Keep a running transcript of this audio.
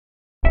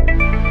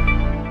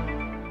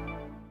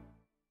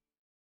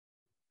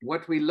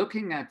what we're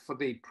looking at for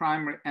the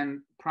primary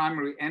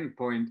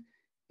endpoint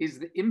is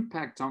the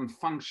impact on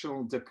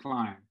functional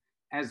decline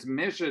as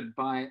measured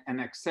by an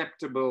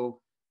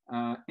acceptable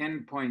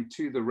endpoint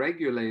to the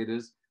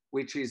regulators,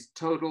 which is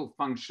total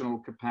functional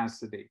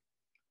capacity.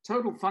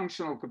 Total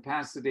functional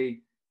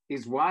capacity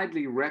is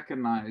widely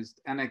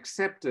recognized and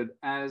accepted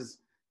as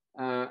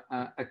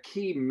a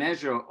key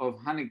measure of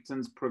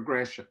Huntington's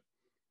progression.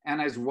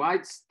 And as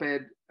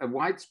widespread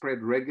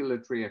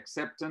regulatory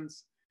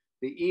acceptance,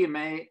 the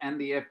EMA and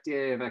the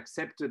FDA have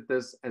accepted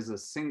this as a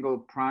single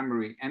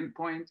primary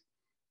endpoint.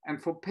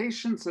 And for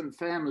patients and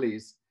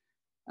families,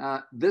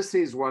 this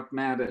is what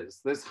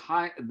matters. This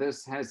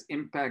has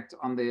impact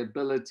on their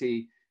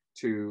ability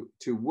to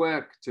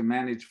work, to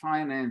manage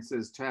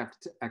finances, to have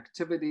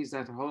activities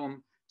at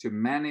home, to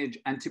manage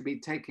and to be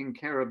taking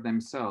care of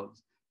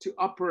themselves, to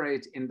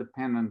operate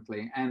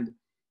independently. And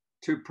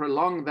to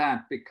prolong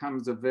that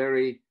becomes a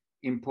very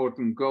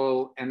important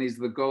goal and is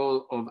the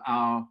goal of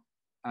our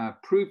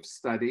proof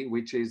study,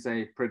 which is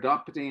a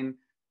pridopidine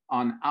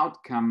on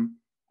outcome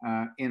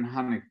in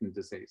Huntington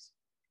disease.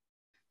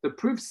 The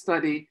proof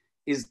study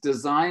is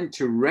designed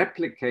to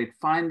replicate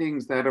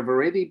findings that have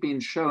already been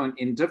shown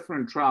in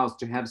different trials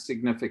to have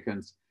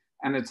significance,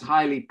 and it's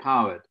highly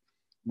powered.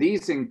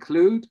 These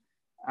include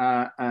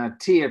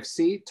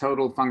TFC,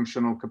 total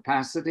functional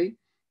capacity,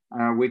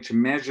 which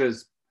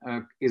measures,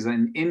 is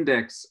an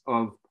index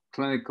of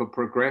clinical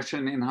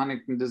progression in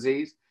Huntington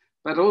disease,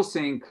 but also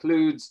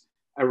includes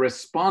a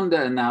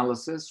responder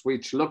analysis,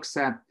 which looks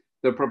at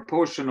the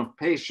proportion of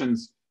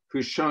patients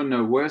who show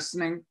no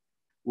worsening.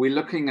 We're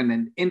looking at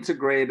an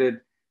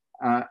integrated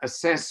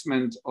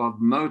assessment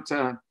of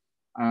motor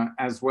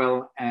as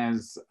well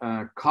as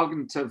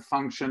cognitive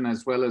function,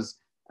 as well as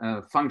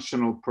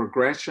functional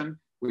progression,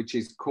 which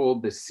is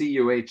called the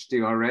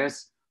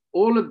CUHDRS.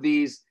 All of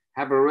these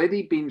have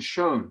already been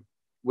shown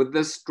with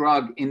this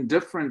drug in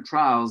different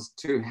trials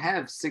to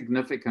have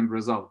significant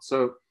results.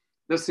 So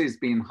this has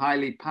been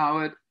highly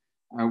powered.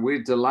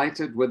 We're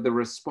delighted with the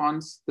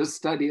response. This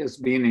study has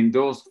been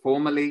endorsed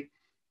formally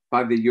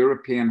by the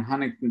European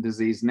Huntington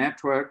Disease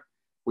Network.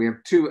 We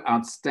have two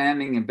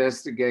outstanding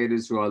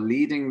investigators who are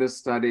leading this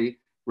study,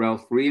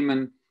 Ralph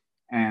Riemann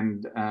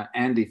and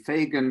Andy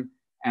Fagan,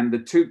 and the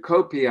two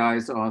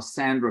co-PIs are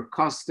Sandra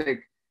Kostick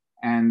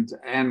and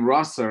Ann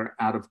Rosser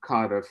out of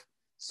Cardiff.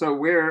 So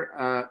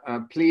we're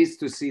pleased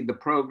to see the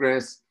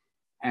progress,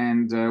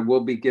 and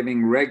we'll be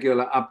giving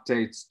regular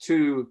updates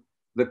to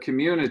the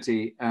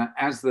community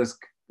as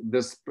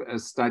this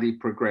study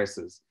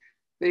progresses.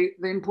 The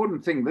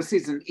important thing, this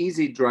is an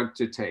easy drug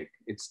to take.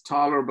 It's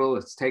tolerable,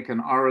 it's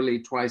taken orally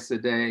twice a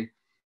day.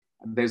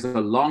 There's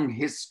a long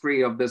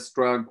history of this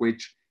drug,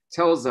 which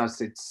tells us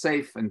it's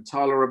safe and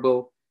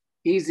tolerable,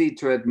 easy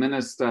to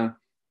administer,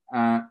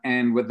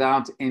 and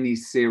without any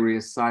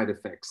serious side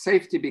effects.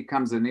 Safety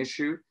becomes an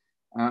issue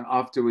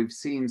after we've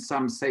seen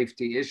some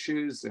safety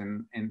issues,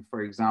 and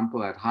for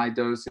example, at high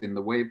dose in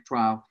the WAVE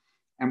trial.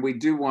 And we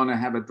do want to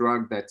have a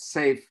drug that's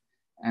safe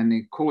and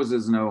it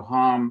causes no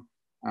harm.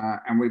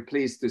 And we're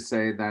pleased to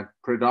say that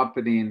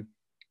pridopidine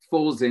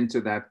falls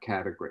into that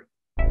category.